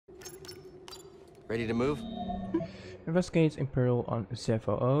Ready to move? Investigates Imperial on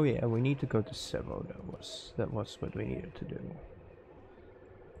Zepho. Oh yeah, we need to go to Zepho. That was what we needed to do.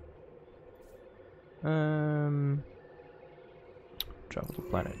 Travel to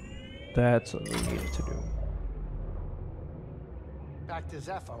planet. That's what we needed to do. Back to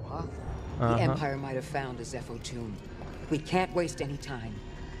Zepho, huh? The Empire might have found a Zepho tomb. We can't waste any time.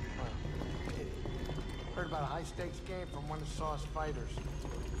 Heard about a high-stakes game from one of Saw's fighters.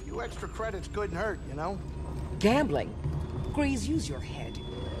 A few extra credits couldn't hurt, you know? Gambling? Grease, use your head.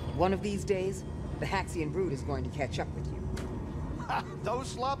 One of these days, the Haxian brood is going to catch up with you. Those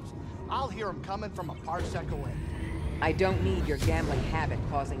slubs? I'll hear them coming from a parsec away. I don't need your gambling habit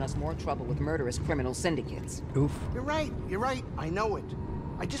causing us more trouble with murderous criminal syndicates. Oof. You're right, I know it.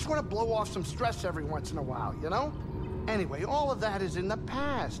 I just want to blow off some stress every once in a while, you know? Anyway, all of that is in the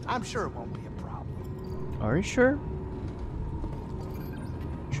past. I'm sure it won't be a problem. Are you sure?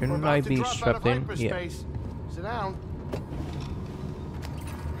 Shouldn't I be strapped in? Yeah. Sit down.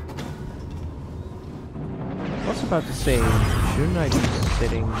 I was about to say, shouldn't I be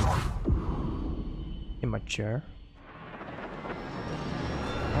sitting in my chair?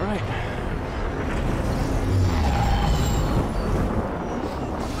 Alright.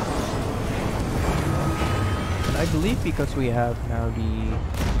 I believe because we have now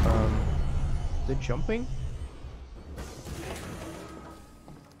the jumping,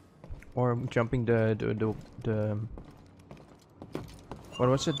 or jumping the what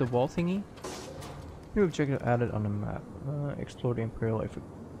was it, the wall thingy? New objective added on the map. Explore the Imperial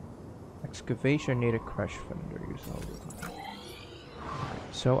excavation near the crash vendor.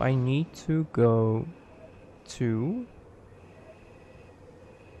 So I need to go to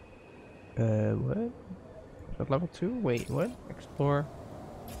what? Level 2? Wait, what? Explore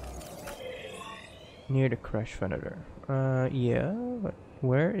near the crash vendor. Yeah, but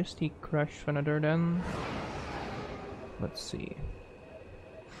where is the crash vendor then? Let's see.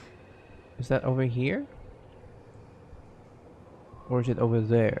 Is that over here? Or is it over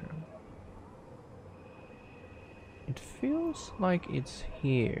there? It feels like it's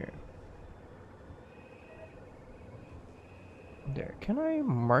here. There, can I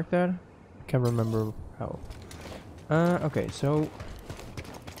mark that? I can't remember how. Okay, so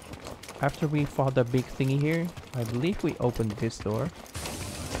after we fought that big thingy here, I believe we opened this door.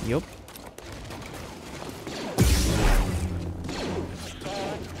 Yup.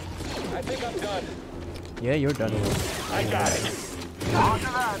 I think I'm done. Yeah, you're done. I got it.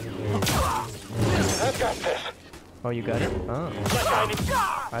 I've got this. Oh, you got it? Oh.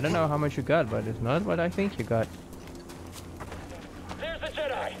 I don't know how much you got, but it's not what I think you got. There's the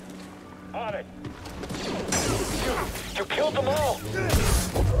Jedi. On it. You killed them all.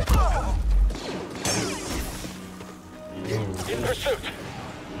 In pursuit.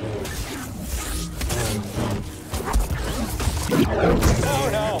 Oh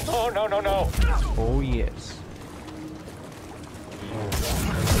no! Oh no! No! No! Oh yes.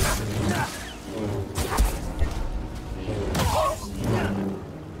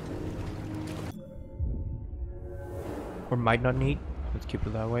 Or might not need. Let's keep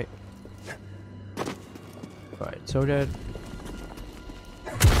it that way. Right, so that.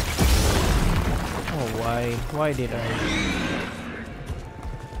 Oh, why? Why did I?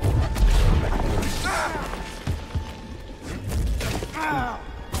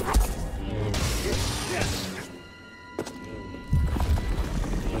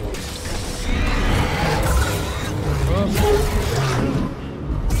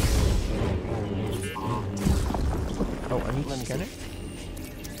 Oh, I need to scan it.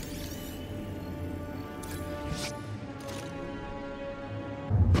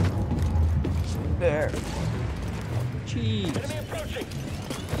 There. Jeez. Enemy approaching.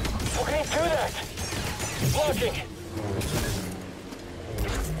 Okay, do that. Blocking.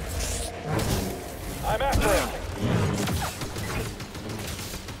 I'm after him.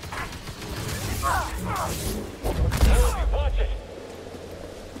 Watch it.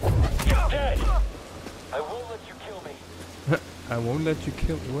 He's dead. I won't let you kill me. I won't let you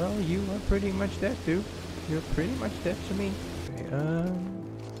kill. Well, you are pretty much dead, dude. You're pretty much dead to me. Okay,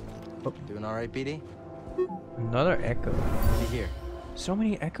 Oh, doing all right, BD? another echo. What do you hear? So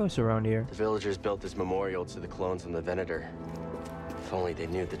many echoes around here. The villagers built this memorial to the clones on the Venator. If only they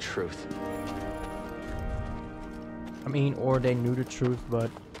knew the truth. I mean, or they knew the truth,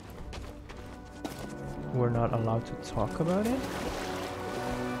 but were not allowed to talk about it.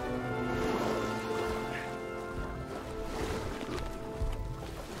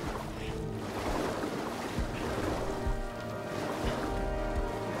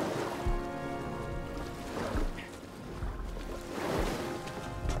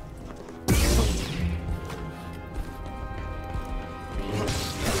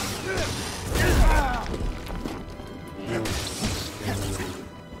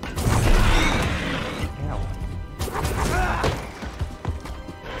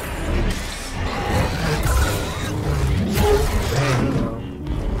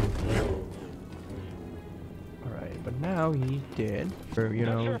 how he did. Or, you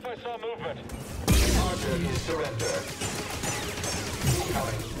Not sure know. if I saw movement. Archer is surrender.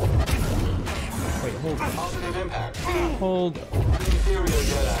 Incoming. Wait, hold. Positive impact. Hold. Inferior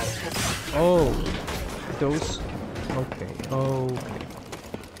Jedi. Oh. Those. Okay. Okay.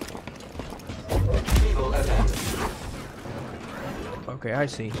 Feeble attack. Okay, I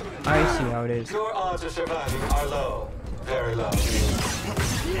see. I see how it is. Your odds of surviving are low. Very low.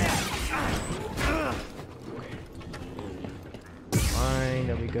 Fine,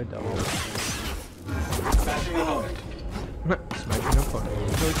 there we go. Double. Smashing opponent. Smashing opponent.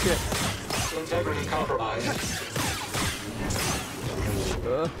 Oh shit. Integrity compromised.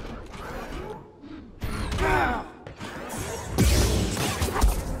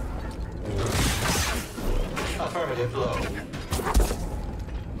 Affirmative blow.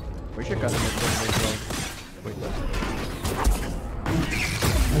 Wish I got him at well. Wait, what?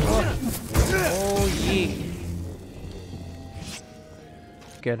 Oh yeah.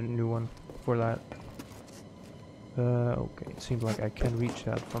 Get a new one for that. Okay, it seems like I can reach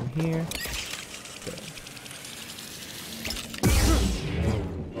that from here.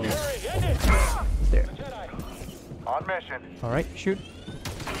 There. On mission. Alright, shoot.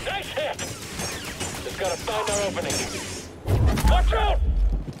 Nice hit! Just gotta find our opening. Watch out!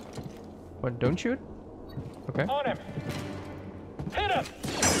 What, don't shoot? Okay. On him! Hit him!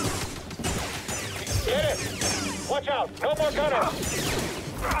 Get it! Watch out! No more gunners!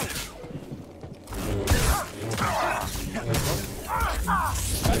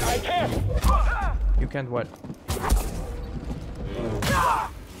 I can't! You can't what?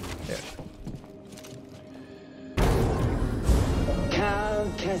 There. Cal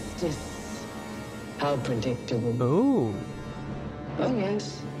Kestis. How predictable. Oh. Oh,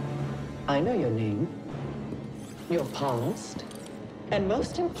 yes. I know your name, your past, and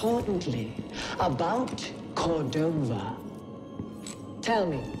most importantly, about Cordova. Tell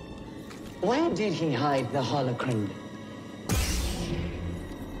me, where did he hide the holocron?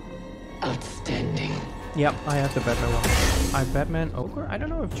 Outstanding. Yep, I have the Batman one. I Batman Ogre? I don't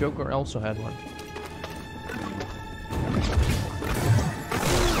know if Joker also had one.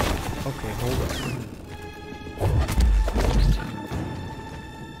 Okay, hold on.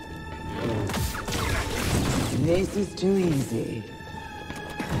 This is too easy.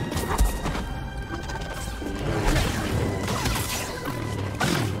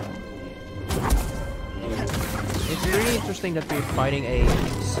 It's really interesting that we're fighting a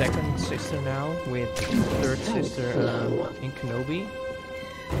second sister now with third sister in Kenobi.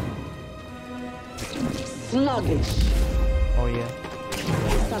 Sluggish. Oh yeah.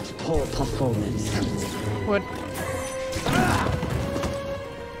 Such poor performance. What?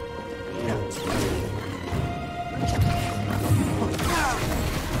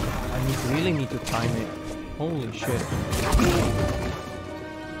 I really need to time it. Holy shit.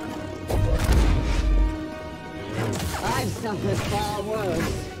 I've suffered far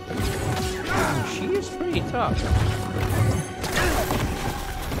worse. Oh, she is pretty tough.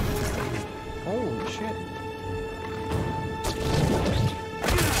 Holy shit.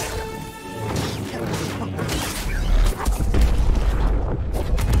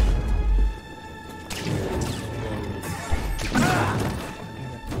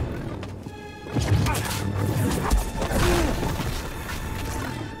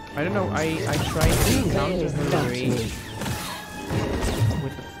 I don't know, I tried to counter her rage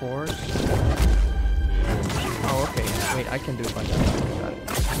with the force. Oh, okay. Wait, I can do it by that. Got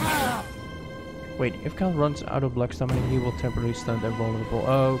it. Wait, if Cal runs out of black summoning, he will temporarily stun and vulnerable.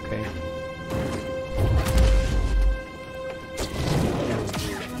 Oh, okay.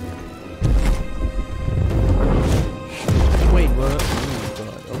 Wait, what? Oh,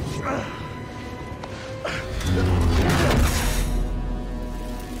 God. Oh, shit.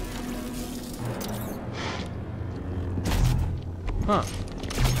 Huh.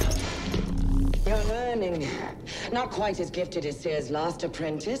 You're learning. Not quite as gifted as Seer's last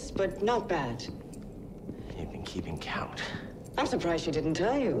apprentice, but not bad. You've been keeping count. I'm surprised she didn't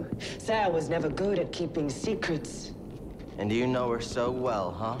tell you. Seer was never good at keeping secrets. And you know her so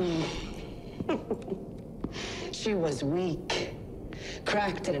well, huh? She was weak.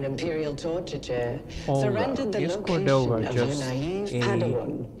 Cracked in an Imperial torture chair. Hold Surrendered up. the Is location Cordova of her just naive a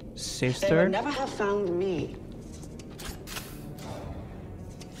Padawan. They sister? would never have found me.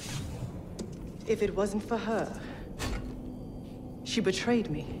 If it wasn't for her, she betrayed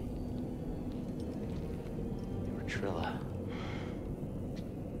me. You were Trilla.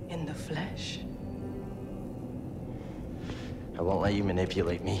 In the flesh. I won't let you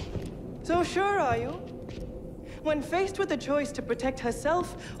manipulate me. So sure are you? When faced with the choice to protect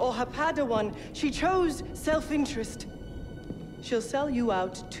herself or her Padawan, she chose self-interest. she'll sell you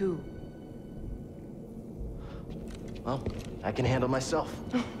out too. Well, I can handle myself.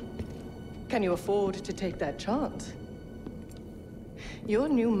 Can you afford to take that chance? Your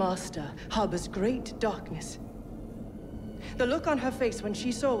new master harbors great darkness. The look on her face when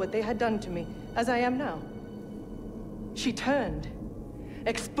she saw what they had done to me, as I am now. She turned,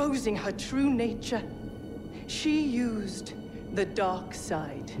 exposing her true nature. She used the dark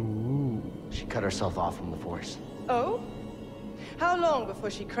side. Ooh. She cut herself off from the Force. Oh? How long before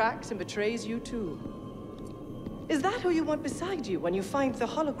she cracks and betrays you too? Is that who you want beside you when you find the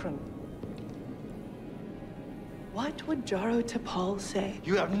holocron? What would Jaro Tapal say?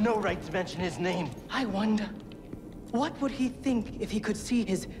 You have no right to mention his name. I wonder, what would he think if he could see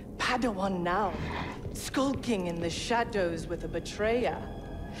his Padawan now, skulking in the shadows with a betrayer,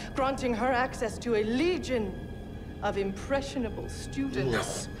 granting her access to a legion of impressionable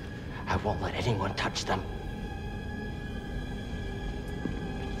students? No. I won't let anyone touch them.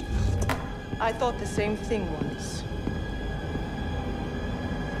 I thought the same thing once.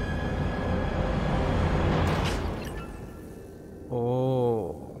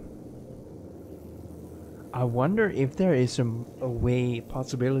 Oh. I wonder if there is a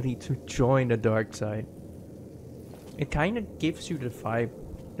possibility to join the dark side. It kind of gives you the vibe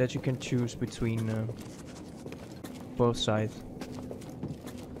that you can choose between both sides.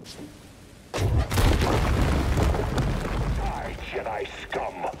 Die, Jedi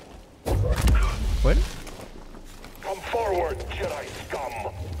scum! What? Come forward, Jedi scum!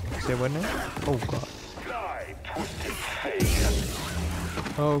 Say what now? Oh god. Die, twisted thing!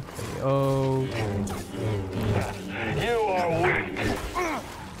 Okay, oh. You are weak!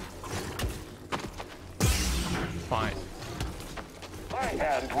 Fine. My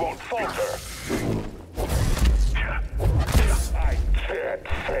hand won't falter! I can't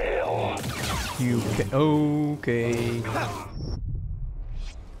fail! You can. Okay.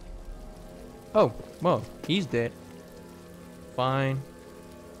 Oh, well, he's dead. Fine.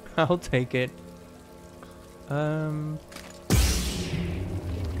 I'll take it.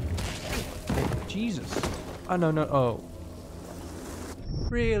 Jesus. Oh, no, no. Oh.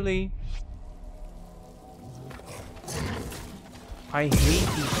 Really? I hate these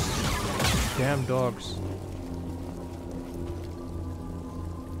damn dogs.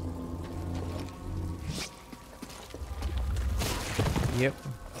 Yep.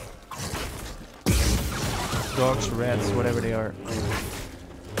 Dogs, rats, whatever they are.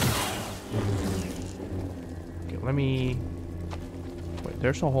 Okay, let me... Wait,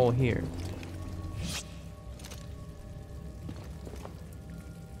 there's a hole here.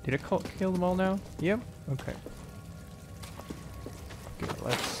 Did it kill them all now? Yep. Okay. Okay,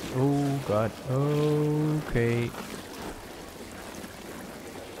 let's... Oh, God. Okay.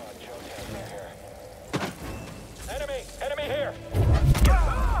 Enemy! Enemy here!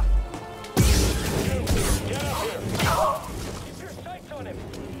 Get up here! Keep your sights on him!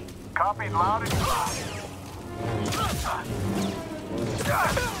 Copied loud and clear.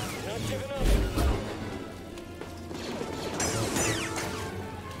 Not giving up!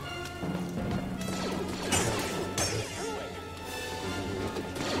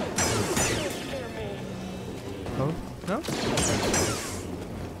 Oh, no?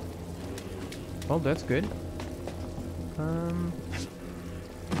 Well, that's good.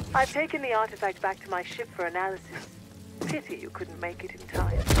 I've taken the artifact back to my ship for analysis. Pity you couldn't make it in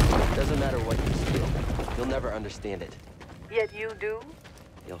time. Doesn't matter what you steal. You'll never understand it. Yet you do?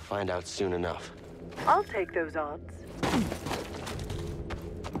 You'll find out soon enough. I'll take those odds.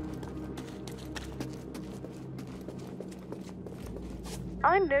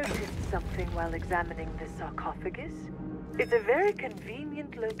 I noticed something while examining this sarcophagus. It's a very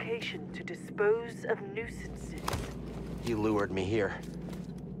convenient location to dispose of nuisances. You lured me here.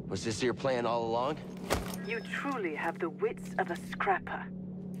 Was this your plan all along? You truly have the wits of a scrapper.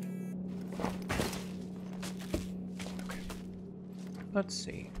 Let's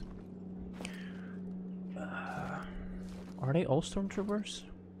see. Are they all stormtroopers?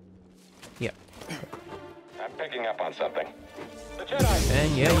 Yeah. I'm picking up on something. The Jedi!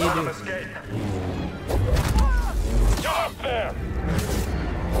 And yeah, you do. Escape. Get up there!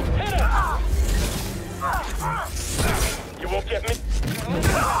 Hit him! You won't get me.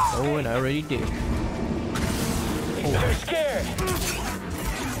 Oh, and I already did. He's too scared.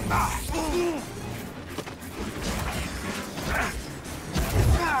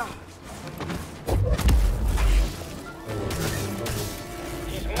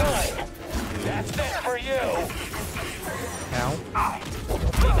 He's mine. That's it for you. Ow.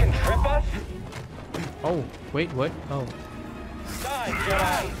 He can trip us. Oh, wait, what? Oh. Die,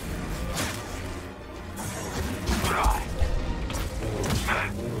 Jedi.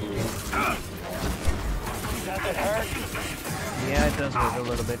 Does it hurt? Yeah, it does hurt a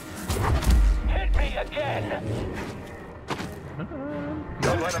little bit. Hit me again!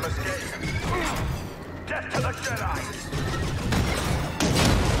 Don't let him escape. Death to the Jedi!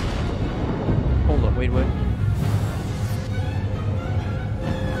 Hold on, wait.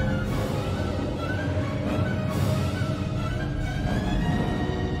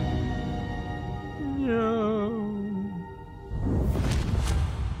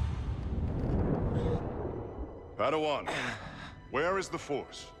 Padawan, where is the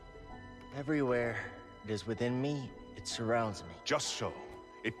Force? Everywhere it is within me, it surrounds me. Just so.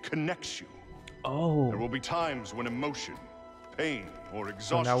 It connects you. Oh. There will be times when emotion, pain, or So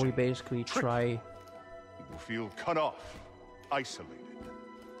exhaustion... now we basically try... You will feel cut off, isolated.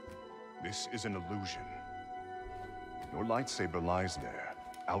 This is an illusion. Your lightsaber lies there,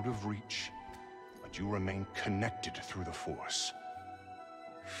 out of reach, but you remain connected through the Force.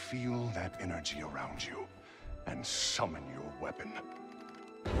 Feel that energy around you, and summon your weapon.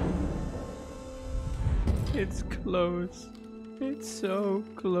 It's close. It's so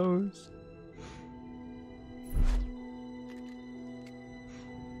close.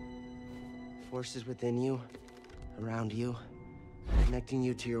 Force is within you, around you, connecting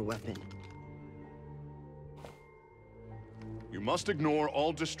you to your weapon. You must ignore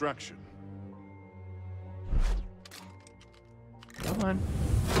all distraction. Come on.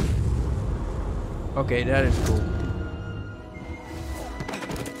 Okay, that is cool.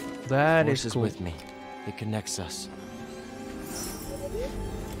 That Force is is cool. with me. It connects us.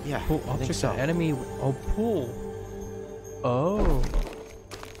 Yeah, Pull I think object so. an enemy. Oh, pull. Oh.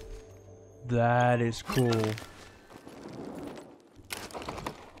 That is cool.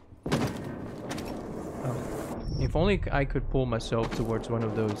 Oh. If only I could pull myself towards one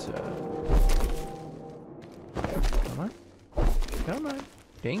of those. Come on. Come on.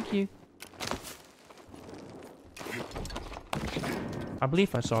 Thank you. I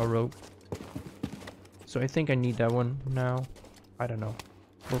believe I saw a rope. So I think I need that one now. I don't know.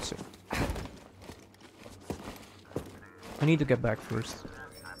 We'll see. I need to get back first.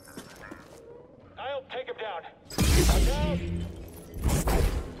 I'll take him down. Watch out!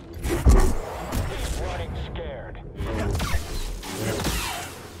 He's running scared. Okay.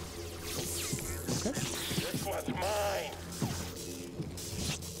 This one's mine.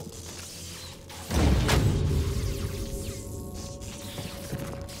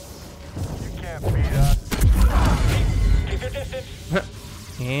 You can't beat us. Keep your distance.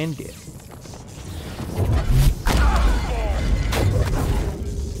 And dead.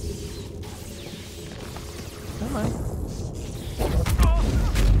 Come on.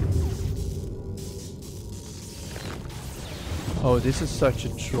 Oh, this is such a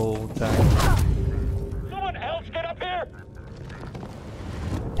troll time. Someone else get up here!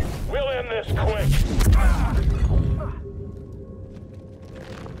 We'll end this quick.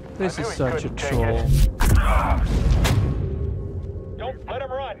 This I is knew he such a couldn't take troll. it. Don't let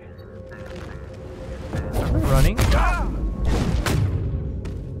him run. Am I running?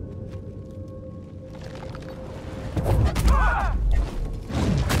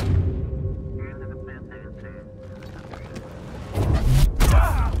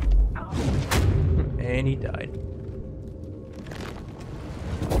 And he died.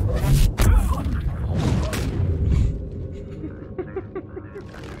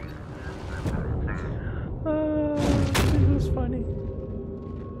 This was funny.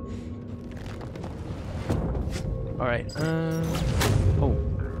 Alright, oh.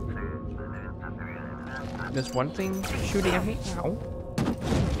 There's one thing shooting at me? Ow.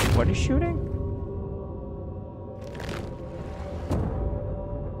 What is shooting?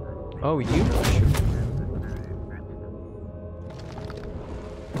 Oh, you are shooting.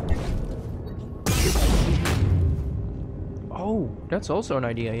 Oh, that's also an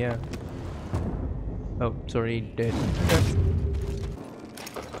idea, yeah. Oh, sorry, dead. Okay.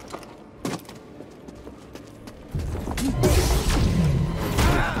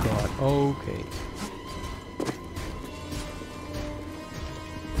 Oh god, okay.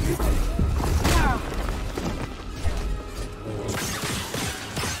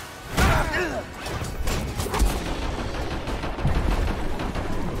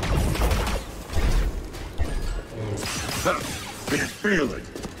 Can feel it.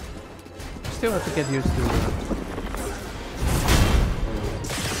 Still have to get used to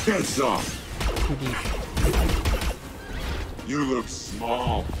Heads off. too deep. You look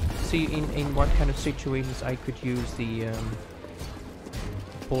small. See in what kind of situations I could use the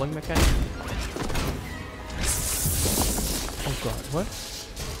pulling mechanism. Oh god, what?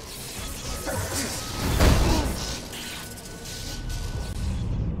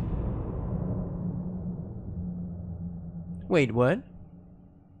 Wait, what?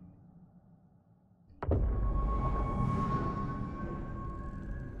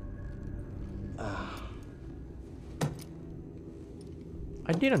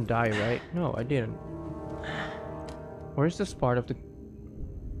 I didn't die, right? No, I didn't. Or is this part of the...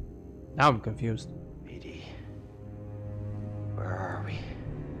 Now I'm confused. BD. Where are we?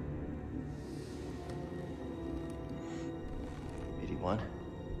 BD1?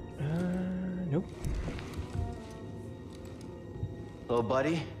 Nope. Hello,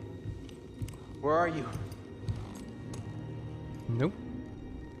 buddy? Where are you? Nope.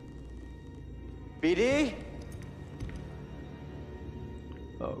 BD?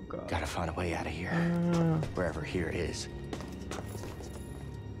 Oh god. Gotta find a way out of here. Wherever here is.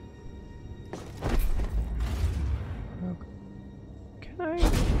 Can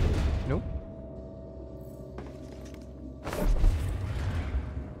I? Nope.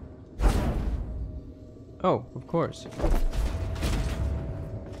 Oh, of course.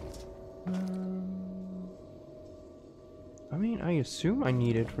 I mean, I assume I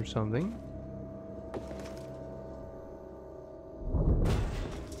need it for something.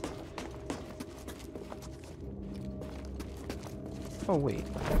 Oh, wait.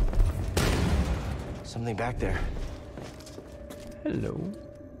 Something back there. Hello.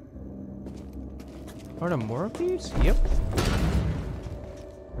 Are there more of these? Yep.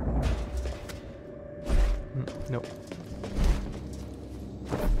 Nope.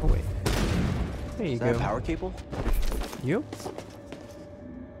 Oh, wait. There you Is go. that a power cable? Yep.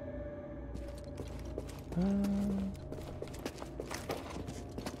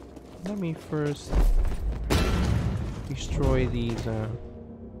 Let me first destroy these. Oh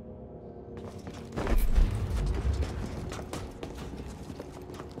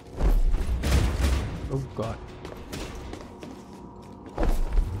god.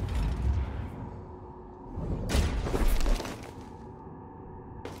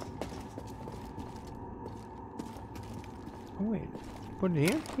 Oh wait, put it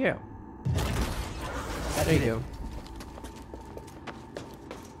here? Yeah. There you go.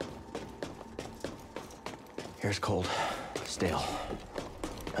 Here's cold. Stale.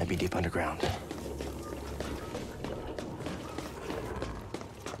 Might be deep underground.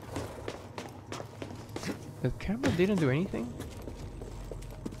 The camera didn't do anything?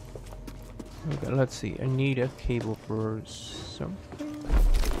 Okay, let's see. I need a cable for something.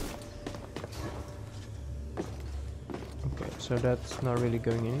 Okay, so that's not really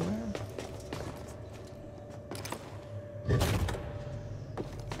going anywhere.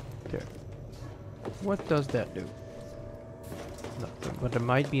 There. What does that do? Nothing, but there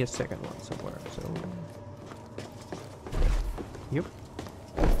might be a second one somewhere, so... Yep.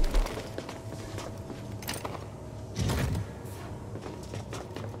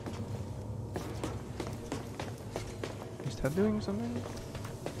 Is that doing something?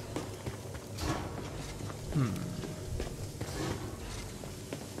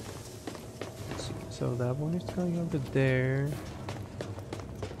 Let's see, so that one is going over there.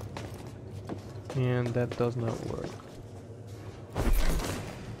 And that does not work.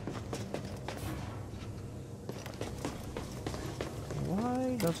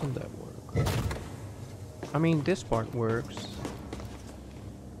 Why doesn't that work? I mean, this part works,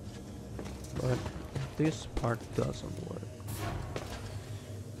 but this part doesn't work.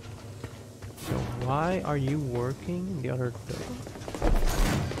 So why are you working the other door?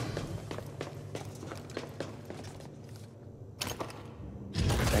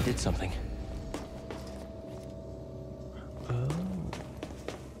 I did something.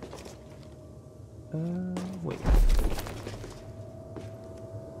 Wait.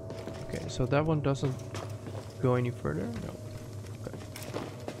 Okay, so that one doesn't go any further? No. Okay.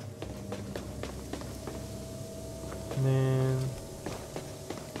 And then...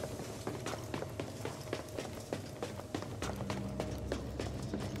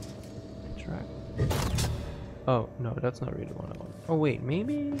 track. Oh, no, that's not really one I want. Oh, wait,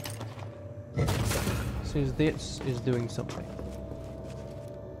 maybe? Since this is doing something.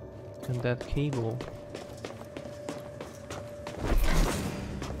 And that cable...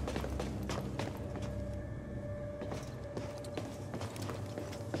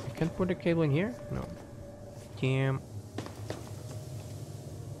 I can't put a cable in here? No. Damn.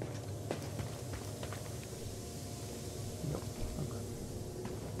 No. Okay.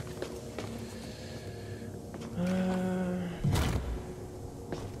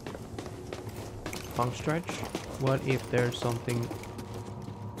 Long stretch? What if there's something...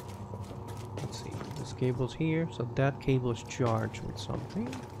 Let's see. This cable's here, so that cable is charged with something.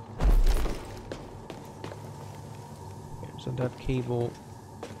 Okay, so that cable...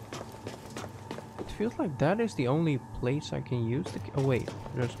 feels like that is the only place I can use the... Oh wait,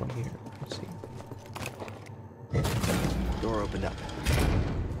 there's one here. Let's see. Door opened up.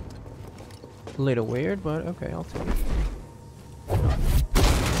 A little weird, but okay, I'll take it.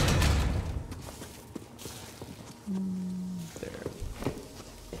 There.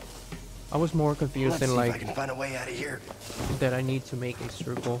 I was more confused Let's than see if I like can find a way out of here. that I need to make a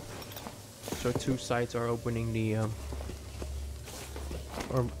circle, so two sides are opening the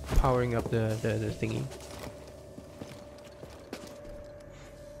or powering up the thingy.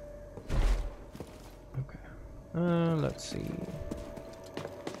 Okay. Let's see.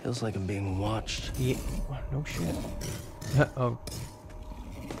 Feels like I'm being watched. Yeah. No shit. Oh.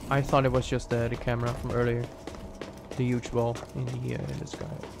 I thought it was just the camera from earlier. The huge ball in the sky.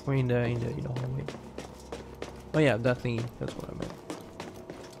 Or in the hallway. Oh yeah, that thingy. That's what I meant.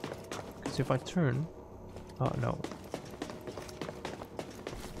 Because if I turn... Oh no.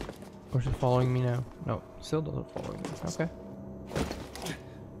 Or is it following me now? No, still doesn't follow me. Okay.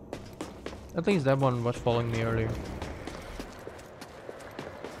 At least that one was following me earlier.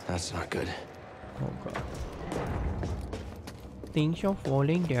 That's not good. Oh god. Things are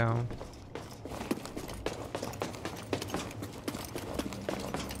falling down.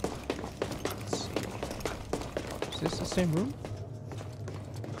 Let's see. Is this the same room?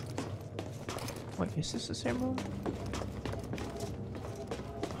 Wait, is this the same room?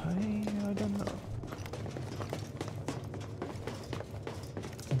 I don't know.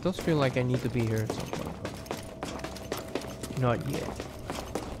 It does feel like I need to be here at some point. Not yet.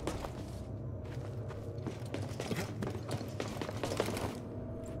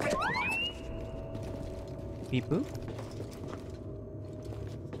 Beep boop.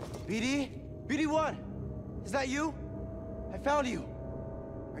 BD? BD1! Is that you? I found you.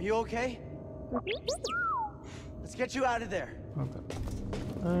 Are you okay? Let's get you out of there. Okay.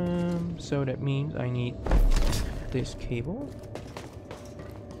 So that means I need this cable.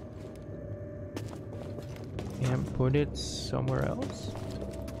 And put it somewhere else.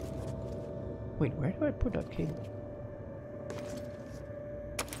 Wait, where do I put that cable?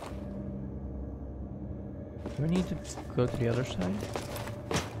 Do I need to go to the other side?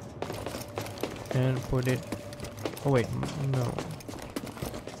 And put it... Oh wait, no.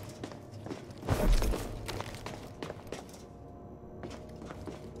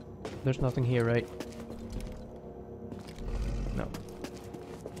 There's nothing here, right? No.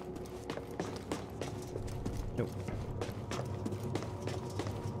 Nope.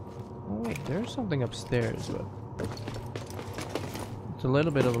 Oh wait, there's something upstairs, but... It's a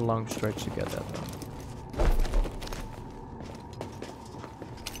little bit of a long stretch to get that though.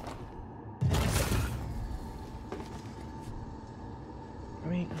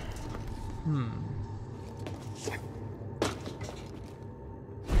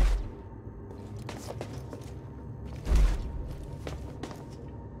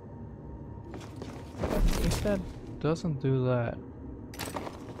 If that doesn't do that,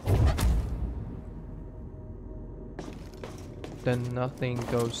 then nothing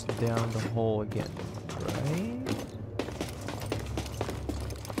goes down the hole again, right?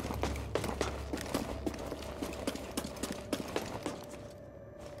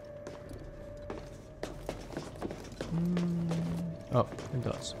 Oh, it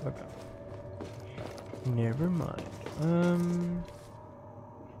does. Okay. Never mind.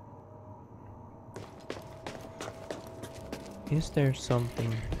 Is there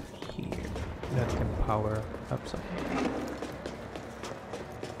something here that can power up something?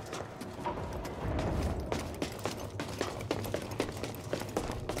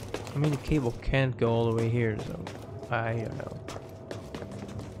 I mean, the cable can't go all the way here, so I don't know.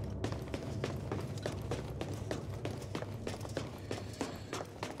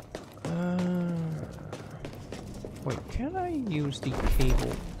 Wait, can I use the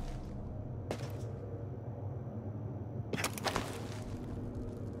cable?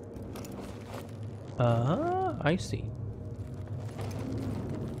 I see.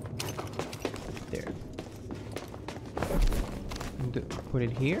 There. And put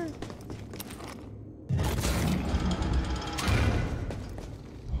it here.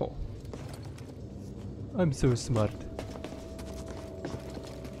 Oh. I'm so smart.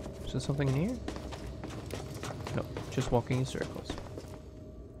 Is there something in here? No, just walking in circles.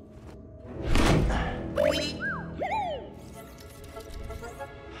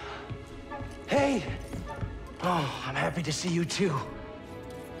 Hey! Oh, I'm happy to see you too.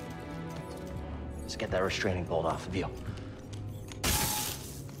 Let's get that restraining bolt off of you.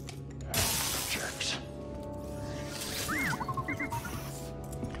 Jerks.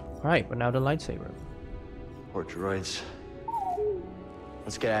 Alright, but now the lightsaber. Poor droids.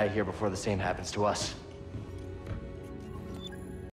 Let's get out of here before the same happens to us.